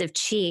Pyramids of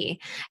Chi.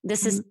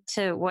 This is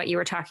to what you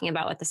were talking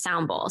about with the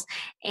sound bowls.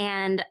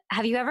 And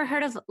have you ever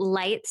heard of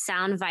light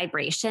sound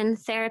vibration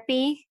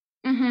therapy?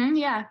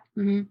 Yeah.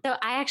 So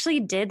I actually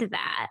did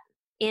that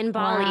in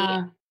Bali.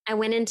 Wow. I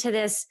went into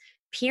this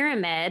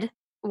pyramid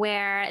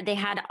where they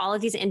had all of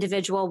these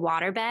individual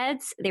water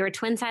beds. They were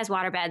twin size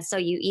water beds. So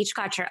you each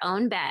got your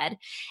own bed,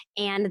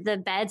 and the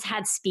beds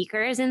had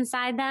speakers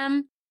inside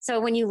them. So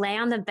when you lay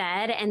on the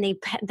bed and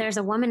there's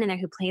a woman in there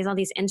who plays all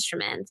these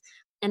instruments,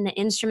 and the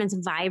instruments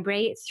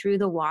vibrate through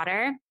the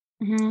water,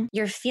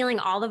 you're feeling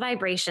all the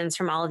vibrations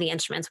from all of the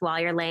instruments while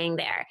you're laying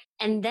there.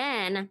 And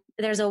then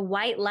there's a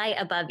white light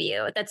above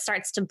you that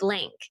starts to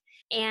blink.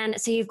 And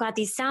so you've got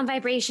these sound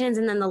vibrations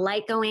and then the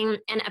light going,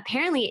 and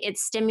apparently it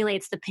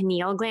stimulates the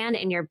pineal gland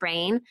in your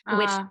brain,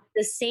 which is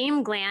the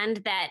same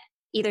gland that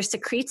either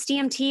secretes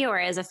DMT or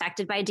is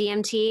affected by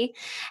DMT,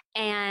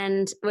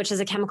 and which is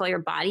a chemical your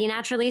body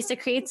naturally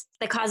secretes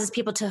that causes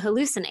people to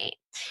hallucinate.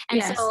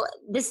 And so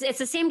it's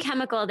the same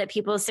chemical that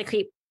people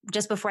secrete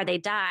just before they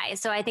die.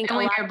 So I think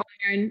when you're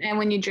born and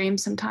when you dream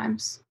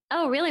sometimes.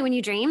 Oh, really? When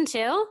you dream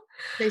too?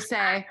 They say.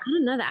 I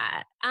didn't know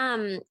that.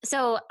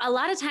 So a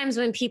lot of times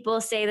when people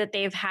say that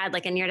they've had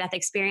like a near-death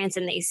experience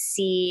and they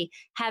see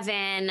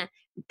heaven,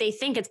 they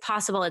think it's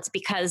possible it's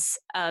because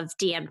of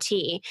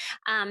DMT.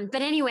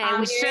 But anyway,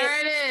 I'm sure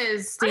it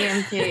is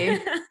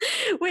DMT.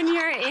 When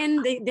you're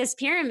in this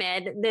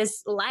pyramid,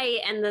 this light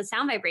and the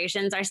sound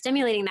vibrations are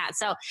stimulating that.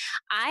 So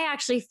I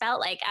actually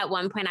felt like at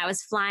one point I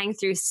was flying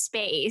through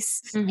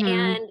space,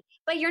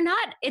 but you're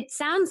not, it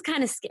sounds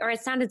kind of, or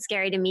it sounded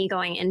scary to me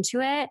going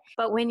into it.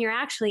 But when you're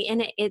actually in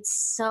it, it's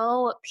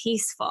so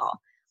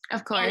peaceful.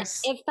 Of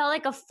course. And it felt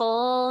like a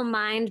full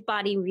mind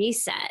body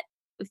reset.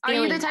 Are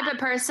you the type of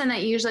person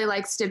that usually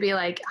likes to be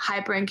like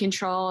hyper in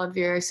control of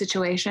your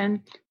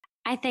situation?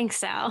 I think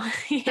so.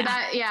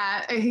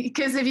 Yeah.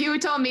 Because if you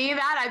told me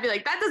that, I'd be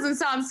like, that doesn't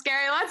sound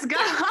scary. Let's go.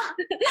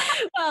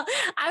 Well,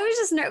 I was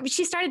just nervous.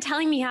 She started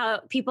telling me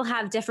how people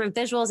have different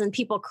visuals and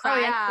people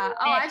cry. Oh,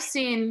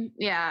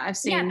 yeah. I've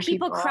seen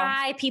people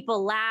cry,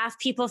 people laugh,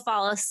 people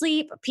fall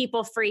asleep,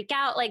 people freak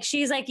out. Like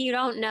she's like, you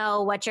don't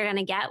know what you're going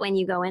to get when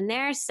you go in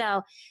there.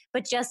 So,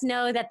 but just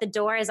know that the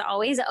door is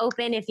always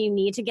open if you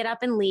need to get up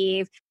and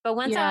leave. But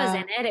once I was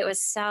in it, it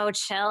was so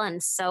chill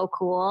and so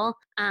cool.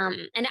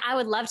 And I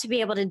would love to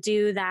be able to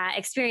do that,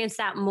 experience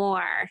that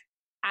more.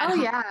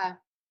 Yeah.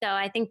 So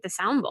I think the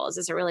sound bowls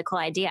is a really cool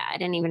idea. I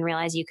didn't even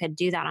realize you could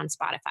do that on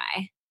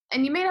Spotify.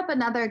 And you made up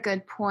another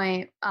good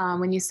point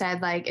when you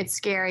said like it's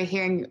scary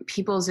hearing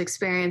people's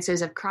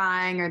experiences of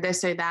crying or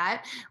this or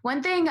that.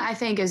 One thing I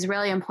think is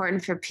really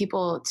important for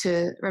people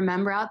to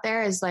remember out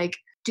there is like,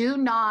 do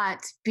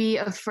not be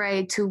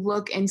afraid to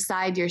look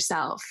inside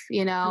yourself.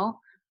 You know,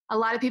 a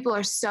lot of people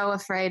are so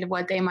afraid of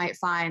what they might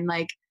find.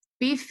 Like,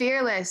 be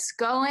fearless,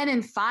 go in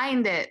and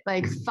find it,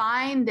 like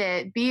find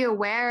it, be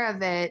aware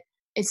of it.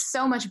 It's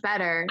so much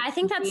better. I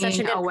think that's such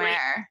a good point.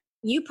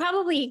 You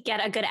probably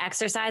get a good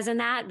exercise in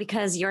that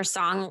because you're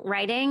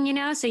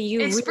songwriting, so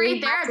you It's free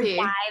really have to therapy.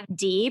 dive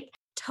deep.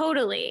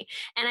 Totally.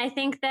 And I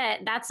think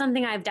that that's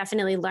something I've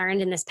definitely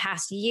learned in this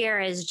past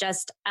year is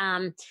just,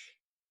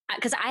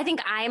 because I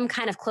think I'm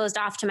kind of closed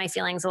off to my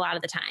feelings a lot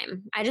of the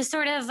time. I just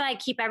sort of like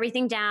keep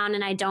everything down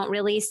and I don't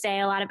really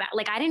say a lot about,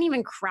 like, I didn't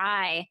even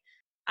cry.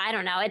 I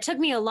don't know. It took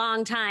me a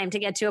long time to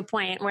get to a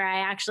point where I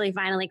actually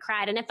finally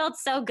cried. And it felt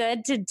so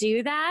good to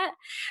do that.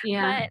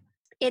 Yeah. But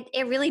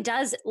it really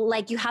does,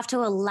 like, you have to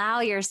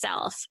allow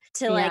yourself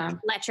to like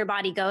let your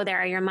body go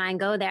there or your mind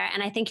go there.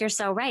 And I think you're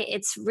so right.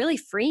 It's really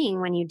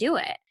freeing when you do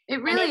it.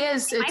 It really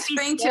is. It's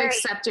freeing to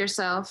accept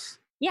yourself.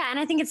 Yeah. And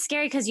I think it's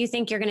scary because you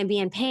think you're going to be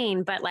in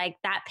pain, but like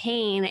that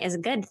pain is a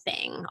good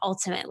thing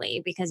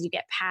ultimately because you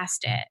get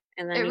past it.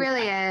 And then it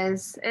really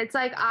is. It's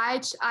like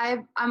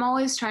I'm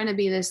always trying to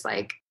be this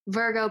like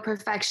Virgo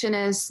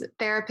perfectionist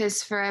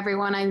therapist for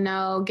everyone I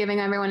know, giving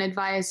everyone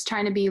advice,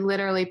 trying to be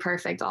literally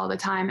perfect all the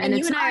time. And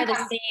you and I are the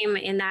same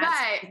in that.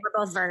 Right.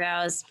 We're both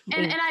Virgos.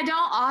 And I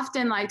don't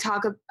often like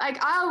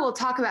I will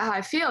talk about how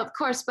I feel, of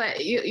course,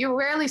 but you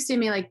rarely see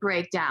me like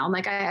break down.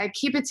 Like I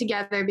keep it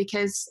together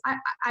because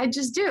I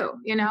just do,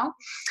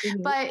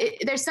 Mm-hmm. But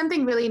there's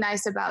something really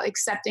nice about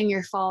accepting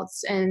your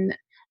faults. And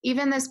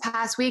even this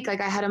past week,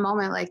 like I had a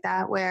moment like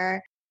that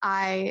where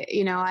I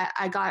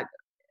got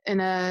in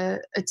a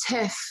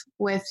tiff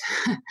with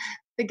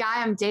the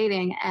guy I'm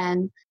dating.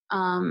 And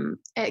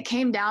it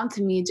came down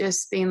to me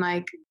just being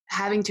like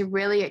having to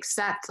really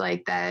accept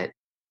like that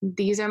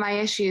these are my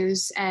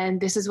issues and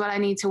this is what I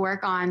need to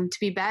work on to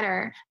be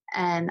better.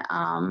 And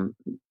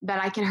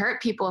that I can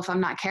hurt people if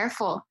I'm not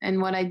careful in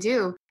what I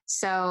do.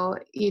 So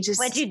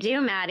what'd you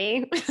do,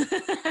 Maddie?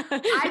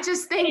 I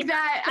just think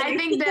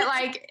that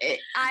like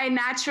I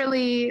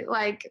naturally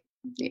like,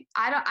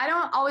 I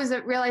don't always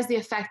realize the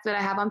effect that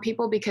I have on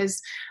people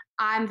because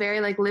I'm very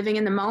like living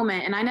in the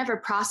moment and I never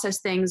process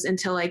things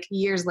until like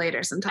years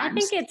later sometimes.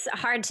 I think it's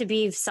hard to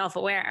be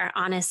self-aware,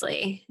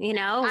 honestly,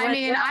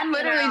 I'm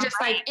literally just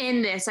like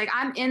in this, like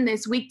I'm in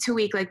this week to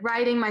week, like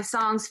writing my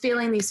songs,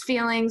 feeling these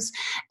feelings.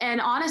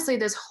 And honestly,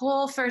 this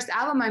whole first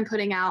album I'm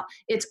putting out,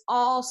 it's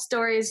all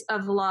stories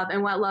of love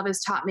and what love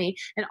has taught me.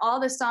 And all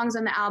the songs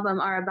on the album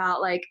are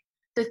about like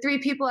the 3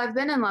 people I've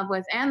been in love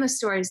with and the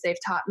stories they've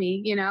taught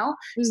me,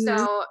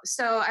 Mm-hmm.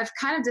 So I've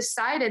kind of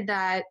decided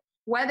that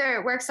whether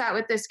it works out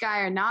with this guy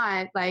or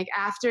not, like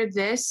after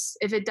this,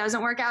 if it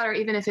doesn't work out, or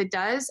even if it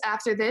does,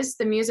 after this,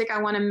 the music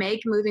I want to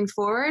make moving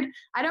forward,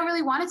 I don't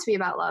really want it to be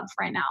about love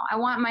right now. I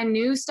want my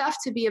new stuff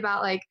to be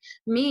about like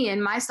me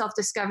and my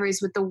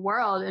self-discoveries with the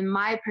world and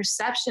my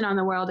perception on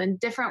the world and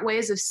different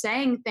ways of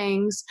saying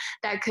things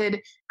that could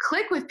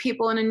click with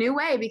people in a new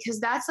way, because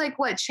that's like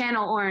what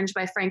Channel Orange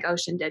by Frank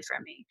Ocean did for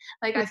me.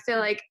 Like, I feel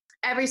like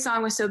every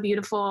song was so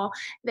beautiful.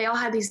 They all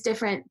had these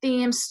different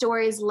themes,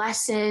 stories,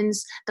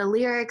 lessons, the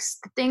lyrics,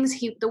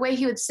 the way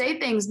he would say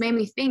things made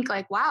me think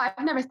like, wow,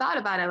 I've never thought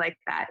about it like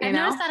that. I've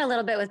noticed that a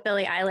little bit with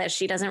Billie Eilish.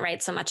 She doesn't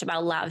write so much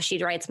about love. She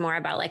writes more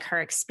about like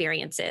her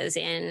experiences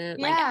in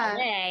like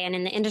LA and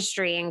in the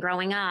industry and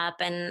growing up.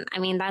 And I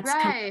mean, that's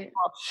right. Kind of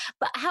cool.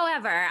 But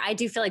however, I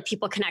do feel like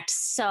people connect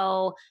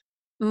so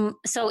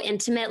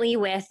intimately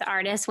with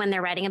artists when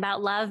they're writing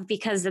about love,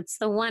 because it's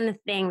the one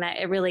thing that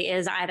it really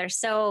is either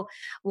so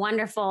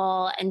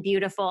wonderful and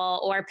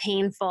beautiful or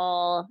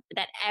painful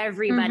that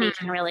everybody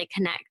can really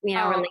connect,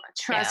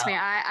 trust me.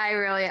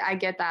 I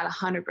get that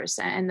 100%.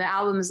 And the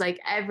album is like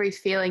every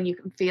feeling you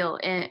can feel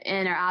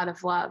in or out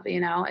of love.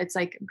 It's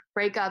like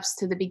breakups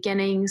to the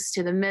beginnings,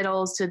 to the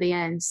middles, to the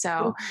end.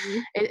 So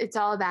it's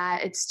all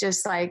that. It's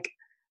just like,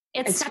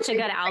 it's such a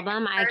good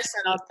album.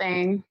 Personal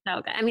thing. So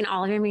good. I mean,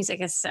 all of your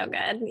music is so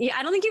good. Yeah,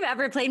 I don't think you've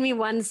ever played me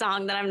one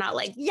song that I'm not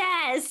like,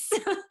 yes.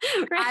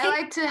 Right? I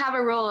like to have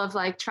a rule of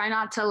like, try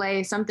not to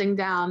lay something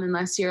down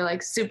unless you're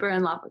like super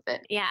in love with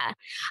it. Yeah.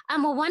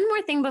 Well, one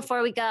more thing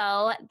before we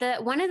go.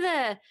 One of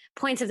the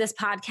points of this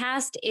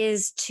podcast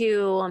is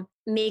to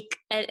make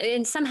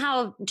and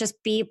somehow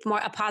just be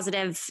a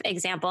positive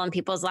example in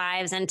people's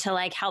lives and to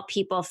like help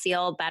people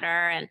feel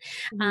better.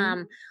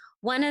 And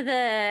one of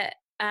the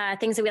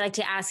things that we like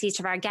to ask each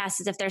of our guests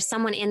is if there's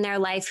someone in their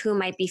life who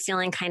might be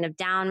feeling kind of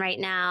down right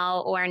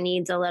now or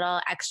needs a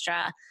little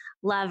extra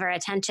love or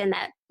attention,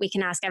 that we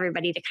can ask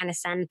everybody to kind of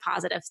send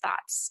positive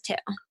thoughts to.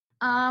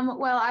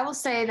 Well, I will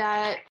say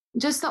that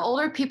just the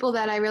older people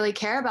that I really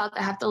care about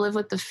that have to live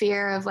with the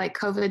fear of like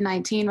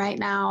COVID-19 right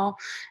now.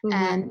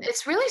 And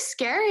it's really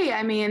scary.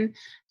 I mean,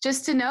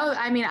 just to know,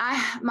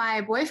 my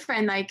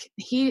boyfriend, like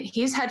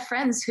he's had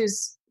friends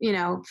his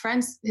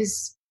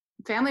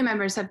family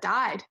members have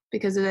died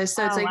because of this.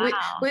 So it's like,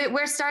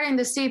 we're starting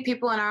to see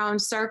people in our own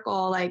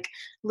circle, like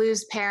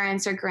lose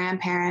parents or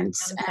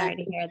grandparents. I'm sorry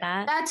to hear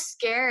that. That's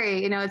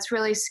scary. It's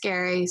really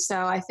scary.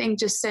 So I think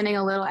just sending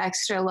a little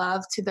extra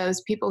love to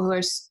those people who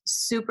are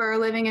super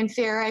living in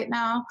fear right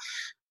now.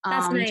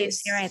 That's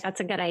nice. You're right. That's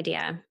a good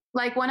idea.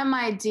 Like one of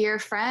my dear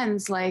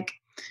friends, like,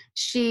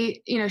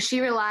 she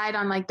relied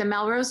on like the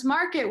Melrose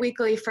Market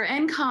weekly for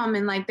income,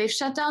 and like they've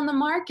shut down the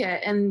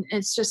market, and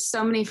it's just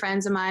so many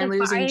friends of mine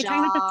losing jobs. Are you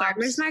talking about the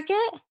farmers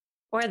market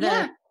or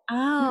the?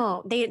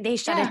 Oh, they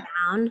shut it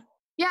down?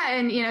 Yeah,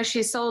 and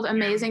she sold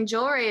amazing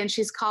jewelry, and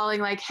she's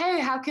calling like, "Hey,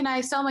 how can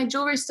I sell my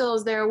jewelry still?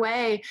 Is there a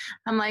way?"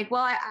 I'm like,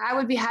 "Well, I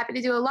would be happy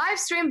to do a live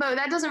stream, but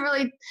that doesn't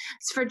really,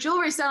 for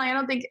jewelry selling, I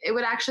don't think it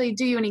would actually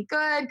do you any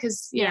good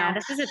because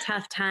this is a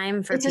tough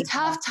time for people. It's a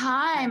tough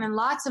time, and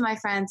lots of my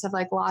friends have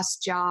like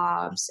lost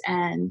jobs,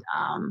 and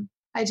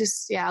I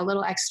just a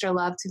little extra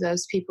love to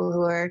those people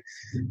who are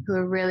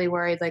really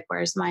worried, like,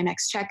 where's my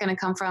next check going to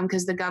come from?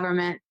 Because the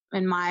government,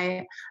 in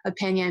my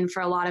opinion,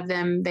 for a lot of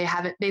them,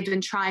 they've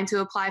been trying to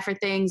apply for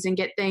things and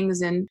get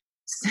things, and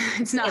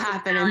it's not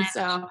happening.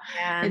 So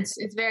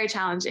it's very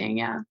challenging.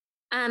 Yeah.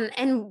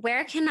 And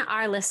where can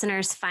our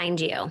listeners find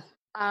you?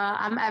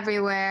 I'm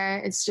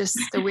everywhere. It's just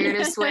the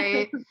weirdest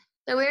way.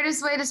 The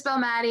weirdest way to spell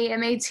Maddie,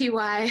 Maty.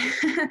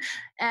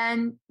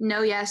 And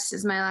No Yes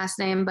is my last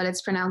name, but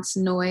it's pronounced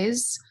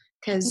Noise.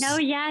 No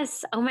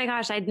Yes. Oh my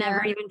gosh, I'd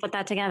never even put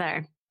that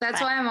together. That's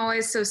why I'm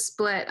always so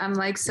split. I'm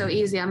like so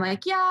easy. I'm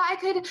like, I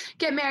could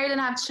get married and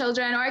have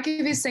children, or I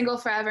could be single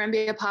forever and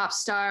be a pop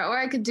star, or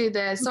I could do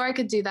this, or I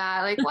could do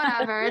that. Like,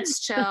 whatever. It's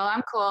chill.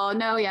 I'm cool.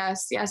 No,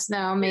 yes,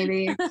 no,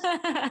 maybe.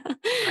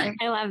 I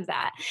love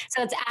that.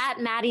 So it's at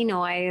Maddie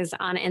Noise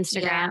on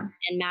Instagram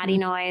and Maddie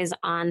Noise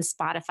on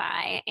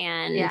Spotify.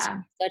 And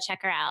go check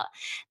her out.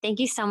 Thank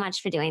you so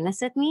much for doing this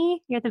with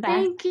me. You're the best.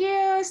 Thank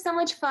you. So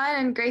much fun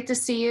and great to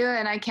see you.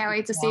 And I can't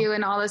wait to see you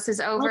when all this is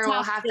over.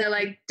 We'll have to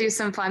like do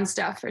some fun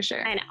stuff for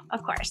sure. I know,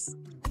 of course.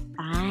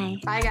 Bye.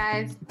 Bye,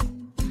 guys.